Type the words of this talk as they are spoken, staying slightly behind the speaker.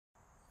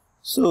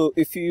So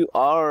if you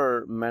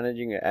are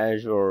managing an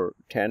Azure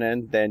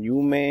tenant, then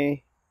you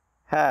may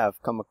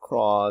have come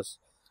across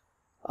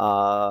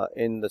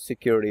in the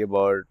security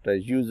about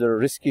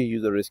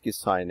risky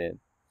sign-in.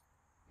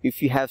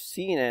 If you have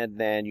seen it,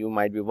 then you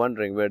might be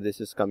wondering where this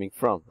is coming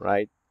from,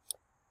 right?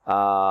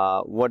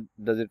 What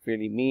does it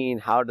really mean?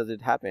 How does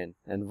it happen?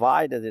 And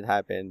why does it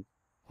happen?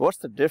 What's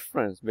the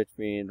difference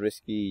between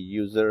risky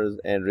users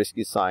and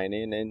risky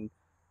sign-in and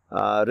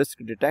risk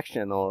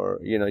detection, or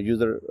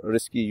user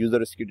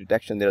risky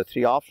detection? There are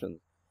three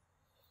options.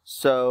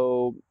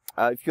 So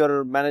if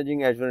you're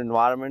managing Azure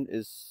environment,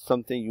 is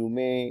something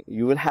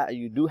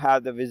you do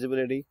have the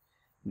visibility.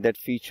 That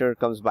feature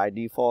comes by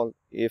default.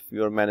 If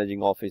you're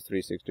managing Office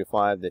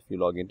 365, if you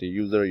log into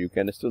user, you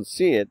can still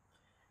see it.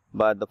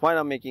 But the point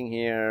I'm making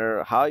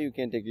here, how you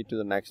can take it to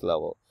the next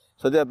level.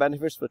 So there are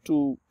benefits for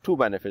two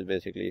benefits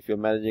basically. If you're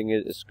managing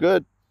it, it's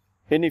good.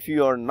 And if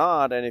you are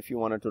not, and if you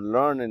wanted to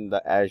learn in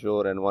the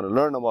Azure and want to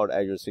learn about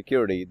Azure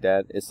security,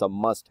 that is a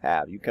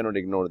must-have. You cannot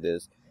ignore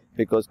this,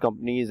 because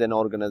companies and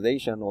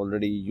organizations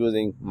already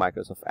using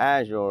Microsoft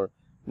Azure.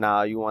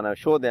 Now you want to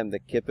show them the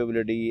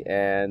capability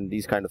and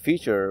these kind of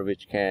feature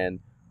which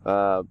can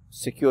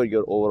secure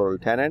your overall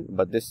tenant.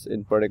 But this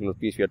in particular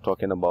piece, we are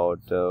talking about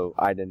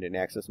identity and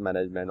access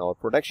management or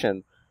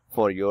protection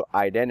for your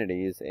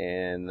identities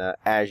in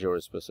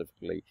Azure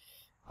specifically.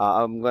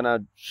 I'm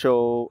gonna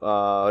show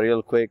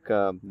real quick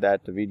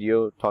that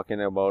video talking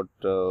about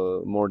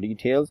more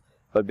details.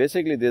 But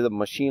basically there's a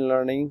machine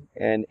learning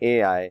and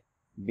AI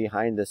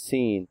behind the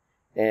scene,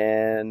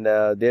 and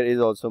there is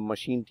also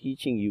machine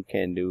teaching you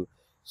can do.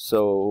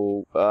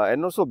 So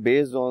and also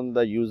based on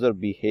the user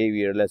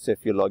behavior, let's say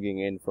if you're logging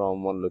in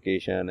from one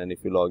location and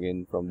if you log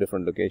in from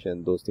different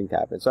location, those things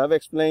happen. So I've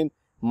explained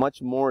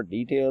much more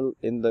detail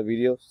in the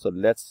video, so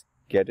let's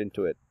get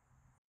into it.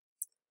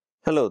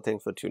 Hello,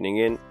 thanks for tuning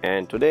in,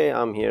 and today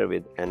I'm here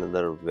with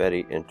another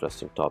very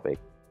interesting topic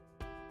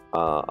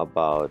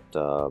about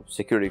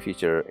security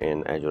feature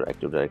in Azure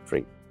Active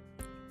Directory.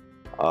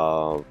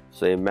 So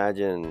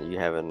imagine you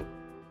have an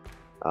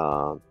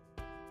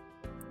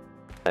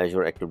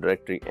Azure Active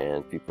Directory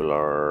and people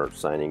are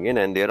signing in,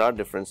 and there are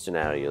different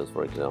scenarios.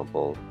 For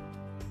example,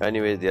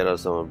 anyways, there are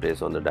some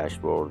updates on the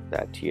dashboard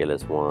that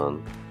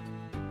TLS1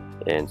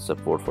 and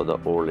support for the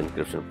old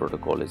encryption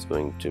protocol is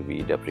going to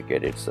be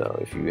deprecated. So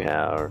if you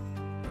are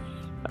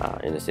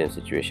in the same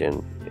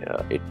situation,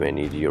 it may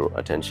need your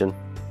attention.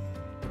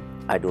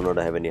 I do not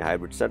have any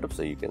hybrid setup,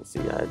 so you can see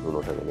I do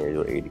not have any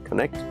Azure AD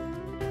Connect.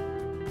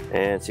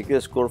 And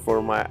secure score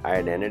for my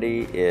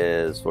identity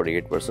is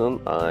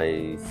 48%.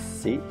 I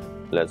see.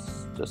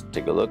 Let's just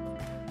take a look.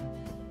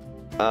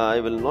 I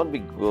will not be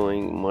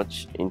going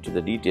much into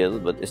the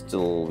details, but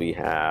still we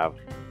have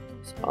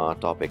a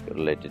topic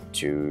related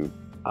to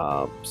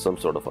some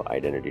sort of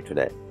identity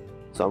today.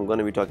 So I'm going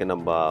to be talking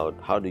about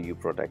how do you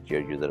protect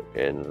your user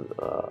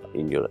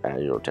in your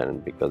Azure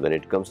tenant, because when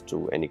it comes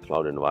to any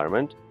cloud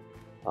environment,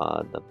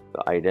 the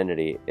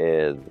identity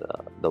is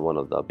the one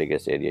of the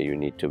biggest area you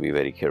need to be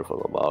very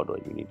careful about, or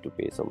you need to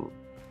pay some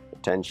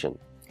attention.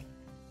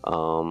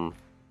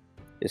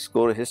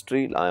 Score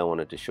history I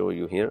wanted to show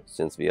you here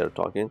since we are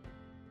talking.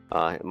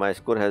 My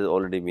score has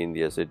already been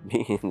there, so it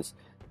means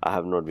I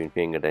have not been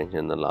paying attention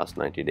in the last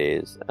 90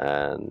 days,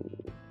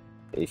 and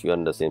if you're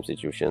in the same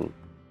situation,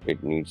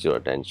 it needs your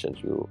attention.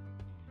 You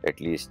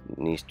at least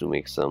needs to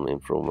make some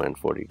improvement,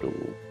 40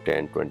 to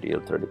 10, 20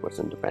 or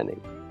 30%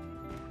 depending.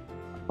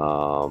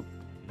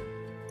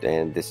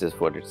 And this is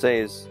what it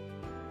says.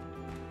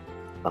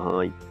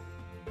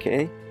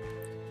 Okay,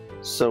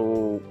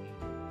 so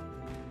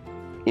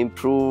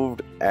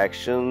improved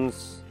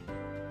actions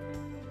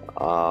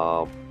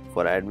for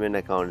admin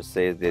account. It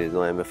says there is no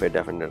MFA.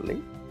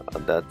 Definitely,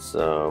 that's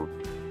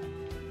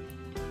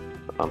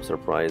I'm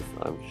surprised.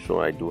 I'm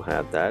sure I do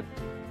have that.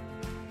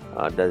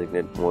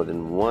 Designate more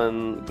than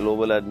one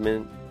global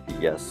admin.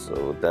 Yes,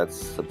 so that's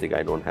something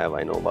I don't have.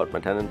 I know about my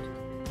tenant.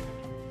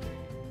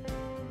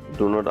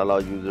 Do not allow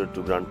user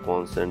to grant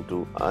consent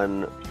to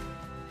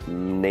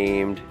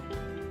unnamed,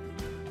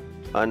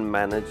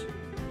 unmanaged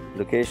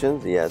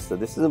locations. Yes, so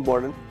this is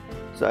important.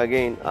 So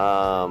again,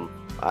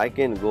 I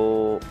can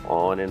go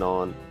on and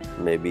on.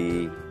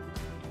 Maybe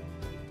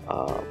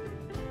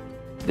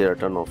there are a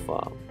ton of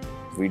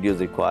videos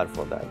required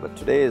for that,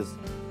 but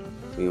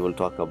we will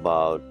talk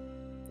about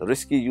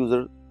risky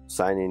user,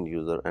 sign-in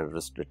user, and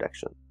risk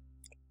detection,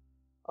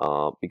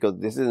 because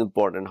this is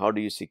important. How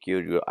do you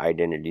secure your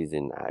identities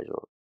in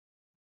Azure?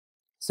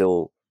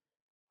 So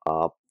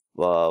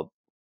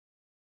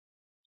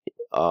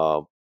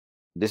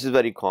this is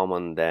very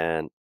common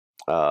than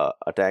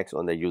attacks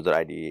on the user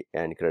ID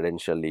and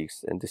credential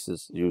leaks, and this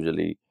is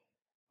usually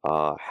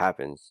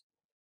happens.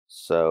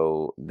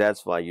 So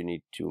that's why you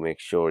need to make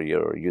sure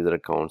your user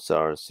accounts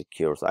are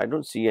secure. So I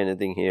don't see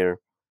anything here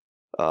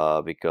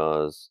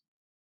because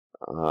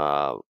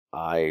my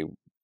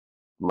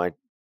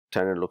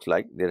tenant looks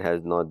like there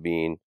has not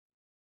been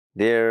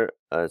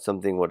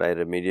something what I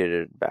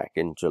remediated back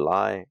in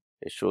July.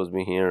 It shows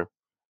me here,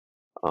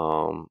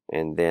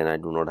 and then I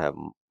do not have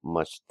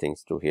much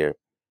things to here.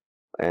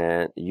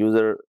 and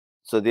user.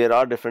 So there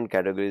are different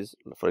categories,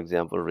 for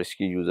example,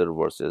 risky user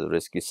versus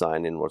risky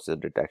sign-in versus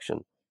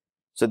detection.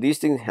 So these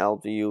things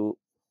help you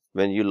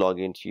when you log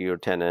into your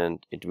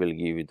tenant. It will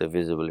give you the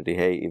visibility,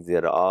 hey, if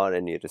there are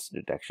any risk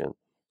detection.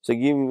 So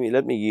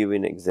let me give you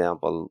an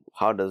example.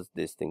 How does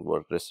this thing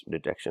work, risk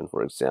detection?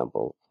 For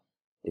example,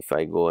 if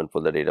I go and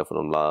pull the data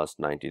from last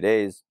 90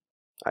 days,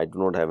 I do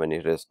not have any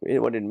risk.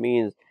 What it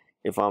means,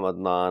 if I'm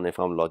Adnan, if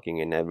I'm logging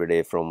in every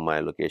day from my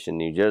location,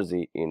 New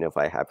Jersey, and if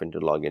I happen to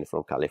log in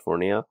from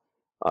California,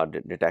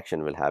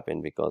 detection will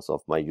happen because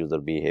of my user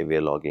behavior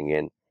logging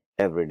in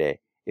every day.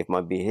 If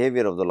my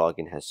behavior of the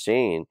login has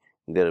changed,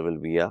 there will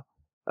be a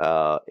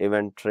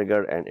event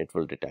trigger and it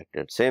will detect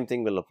it. Same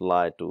thing will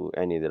apply to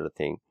any other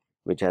thing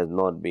which has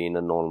not been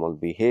a normal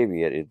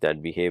behavior. If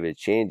that behavior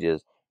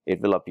changes,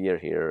 it will appear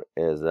here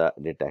as a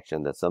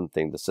detection that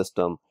something the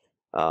system,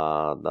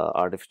 the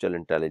artificial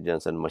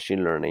intelligence and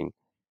machine learning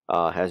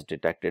has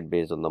detected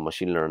based on the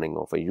machine learning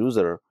of a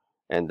user,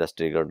 and thus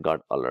triggered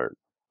got alert.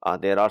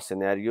 There are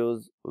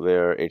scenarios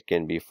where it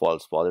can be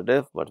false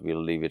positive, but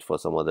we'll leave it for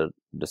some other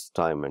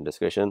time and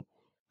discussion.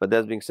 But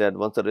that being said,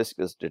 once the risk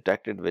is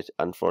detected, which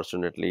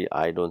unfortunately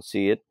I don't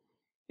see it,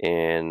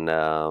 and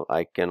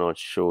I cannot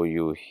show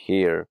you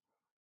here.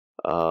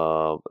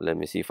 Let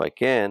me see if I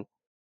can,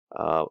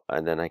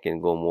 and then I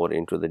can go more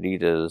into the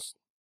details.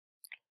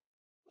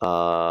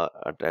 I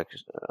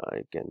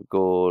can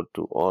go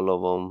to all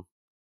of them.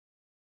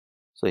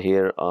 So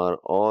here are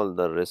all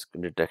the risk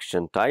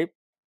detection type.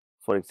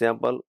 For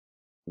example,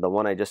 the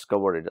one I just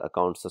covered, it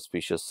account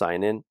suspicious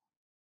sign in.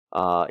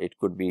 It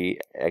could be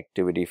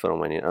activity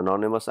from an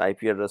anonymous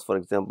IP address, for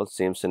example,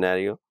 same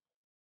scenario.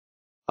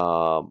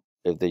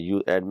 If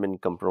the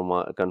admin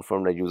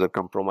confirmed a user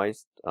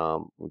compromised,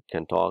 we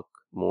can talk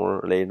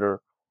more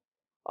later.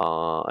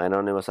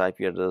 Anonymous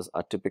IP address,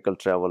 a typical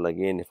travel.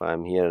 Again, if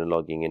I'm here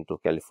logging into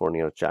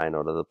California or China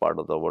or other part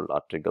of the world,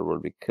 a trigger will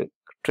be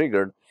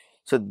triggered.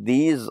 So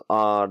these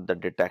are the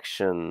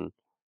detection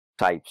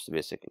types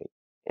basically,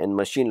 and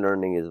machine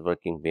learning is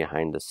working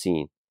behind the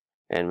scene,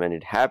 and when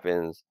it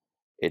happens,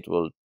 it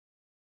will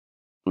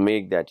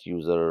make that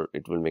user,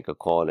 it will make a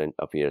call and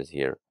appears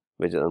here,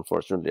 which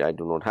unfortunately I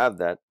do not have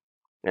that.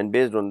 And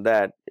based on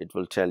that, it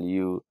will tell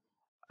you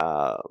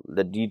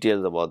the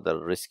details about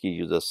the risky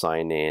user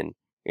sign in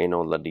and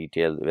all the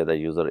details, where the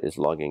user is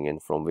logging in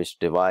from which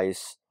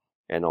device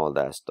and all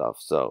that stuff.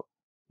 So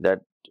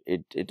that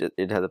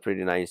it has a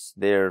pretty nice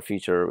there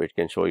feature which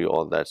can show you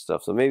all that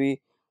stuff. So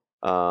maybe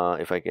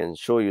if I can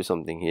show you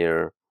something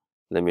here,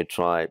 let me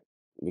try,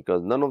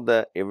 because none of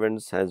the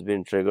events has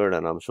been triggered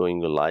and I'm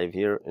showing you live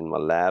here in my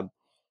lab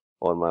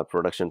or my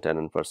production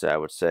tenant per se, I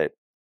would say.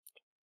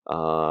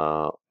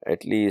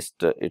 At least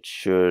it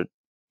should,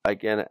 I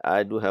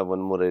do have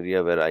one more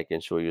area where I can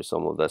show you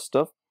some of that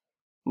stuff,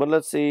 but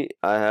let's see.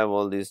 I have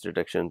all these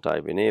detection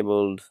type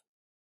enabled,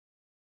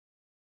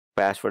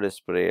 password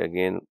spray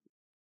again.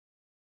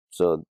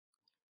 So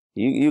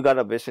you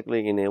gotta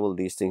basically enable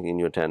these things in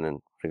your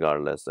tenant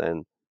regardless,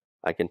 and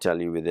I can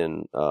tell you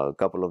within a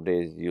couple of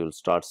days you'll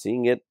start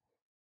seeing it.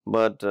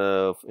 But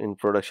in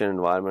production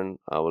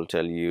environment, I will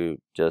tell you,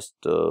 just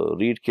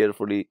read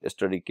carefully,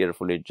 study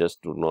carefully,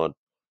 just do not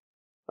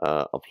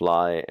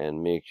apply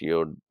and make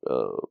your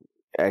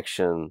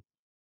action,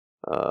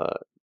 uh,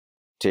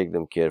 take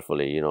them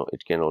carefully.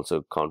 It can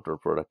also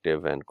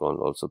counterproductive and can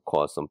also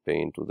cause some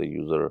pain to the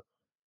user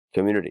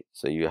community.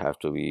 So you have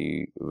to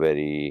be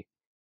very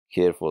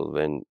careful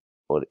when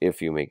or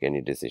if you make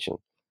any decision.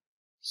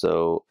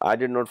 So I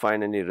did not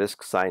find any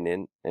risk sign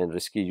in and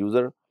risky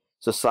user.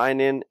 So sign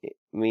in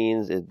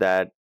means is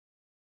that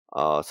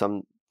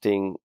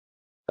something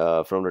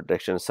from the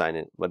detection sign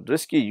in, but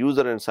risky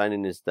user and sign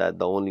in is that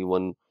the only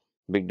one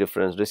big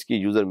difference. Risky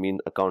user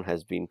means account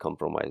has been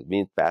compromised,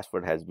 means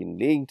password has been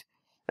leaked,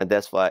 and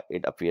that's why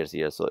it appears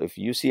here. So if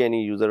you see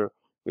any user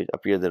which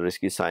appears a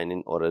risky sign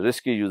in or a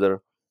risky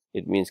user,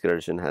 it means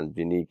credential has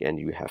been leaked and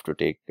you have to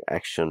take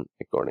action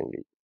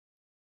accordingly.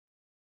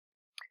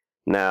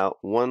 Now,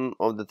 one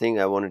of the thing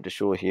I wanted to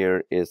show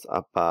here is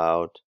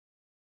about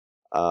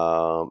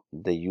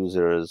the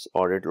user's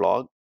audit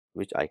log,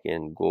 which I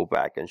can go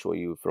back and show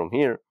you from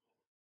here,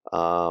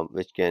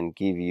 which can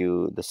give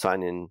you the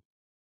sign-in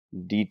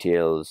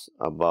details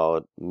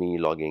about me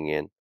logging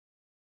in.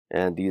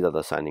 And these are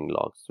the signing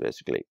logs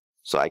basically.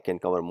 So I can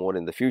cover more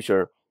in the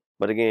future.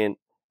 But again,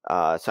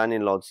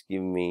 sign-in logs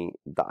give me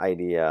the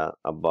idea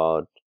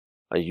about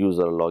a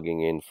user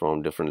logging in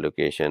from different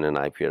location and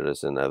IP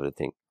address and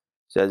everything.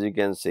 So as you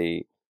can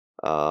see,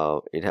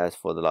 it has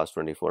for the last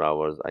 24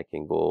 hours. I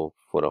can go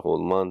for a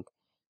whole month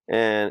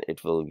and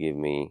it will give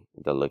me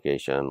the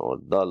location or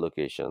the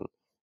location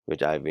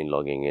which I've been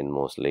logging in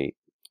mostly.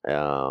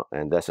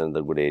 And that's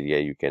another good area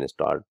you can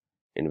start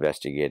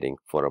investigating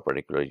for a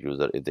particular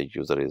user. If the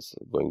user is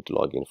going to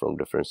log in from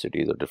different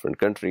cities or different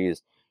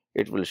countries,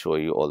 it will show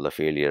you all the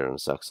failure and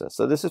success.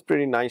 So this is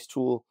pretty nice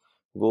tool.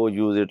 Go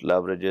use it,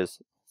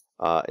 leverages.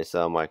 It's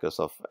a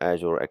Microsoft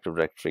Azure Active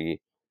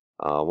Directory.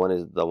 One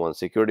is the one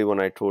security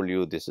one I told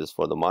you. This is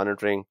for the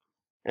monitoring,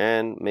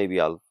 and maybe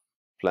I'll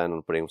plan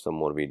on putting some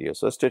more videos.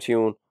 So stay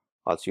tuned.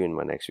 I'll see you in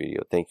my next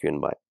video. Thank you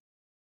and bye.